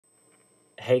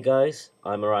Hey guys,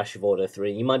 I'm Arash of Order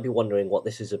 3. You might be wondering what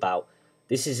this is about.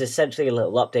 This is essentially a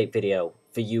little update video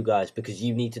for you guys because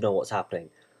you need to know what's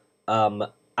happening.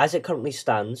 As it currently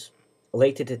stands,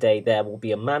 later today there will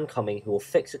be a man coming who will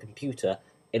fix a computer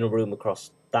in a room across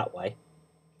that way,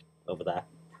 over there.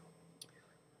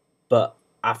 But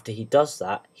after he does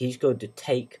that, he's going to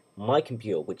take my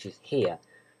computer, which is here.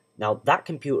 Now that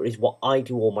computer is what I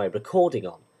do all my recording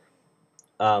on.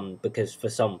 Because for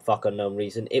some fuck unknown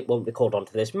reason, it won't record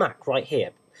onto this Mac right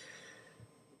here.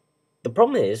 The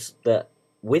problem is that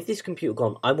with this computer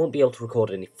gone, I won't be able to record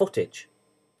any footage.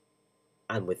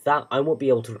 And with that, I won't be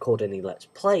able to record any Let's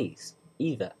Plays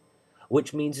either.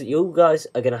 Which means that you guys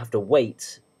are going to have to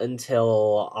wait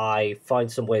until I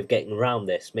find some way of getting around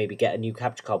this. Maybe get a new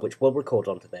capture card which will record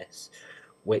onto this.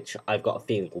 Which I've got a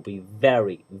feeling will be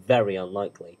very, very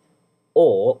unlikely.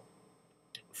 Or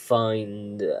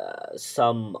find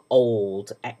some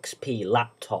old XP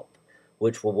laptop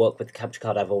which will work with the capture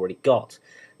card I've already got.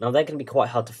 Now they're going to be quite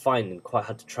hard to find and quite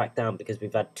hard to track down because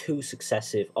we've had two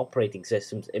successive operating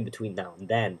systems in between now and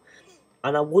then.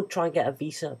 And I would try and get a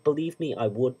Visa, believe me, I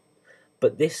would,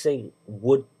 but this thing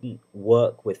wouldn't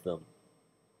work with them.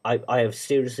 I have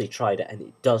seriously tried it and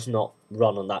it does not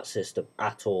run on that system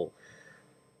at all.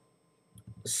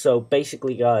 So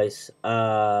basically guys,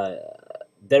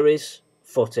 there is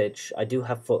footage, I do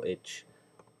have footage,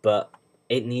 but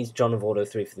it needs John of Order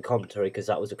 3 for the commentary because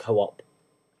that was a co-op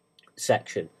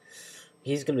section.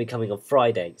 He's going to be coming on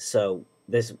Friday, so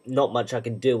there's not much I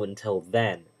can do until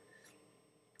then.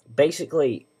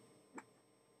 Basically,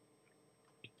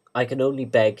 I can only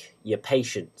beg your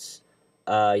patience,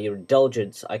 your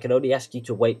indulgence. I can only ask you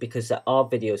to wait because there are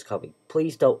videos coming.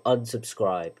 Please don't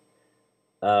unsubscribe.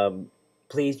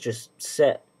 Please just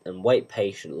sit and wait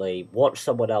patiently, watch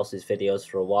someone else's videos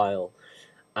for a while,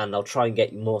 and I'll try and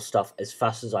get you more stuff as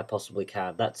fast as I possibly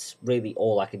can. That's really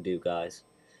all I can do, guys.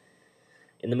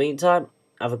 In the meantime,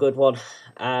 have a good one,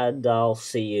 and I'll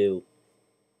see you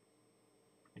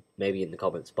maybe in the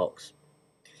comments box.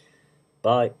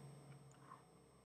 Bye.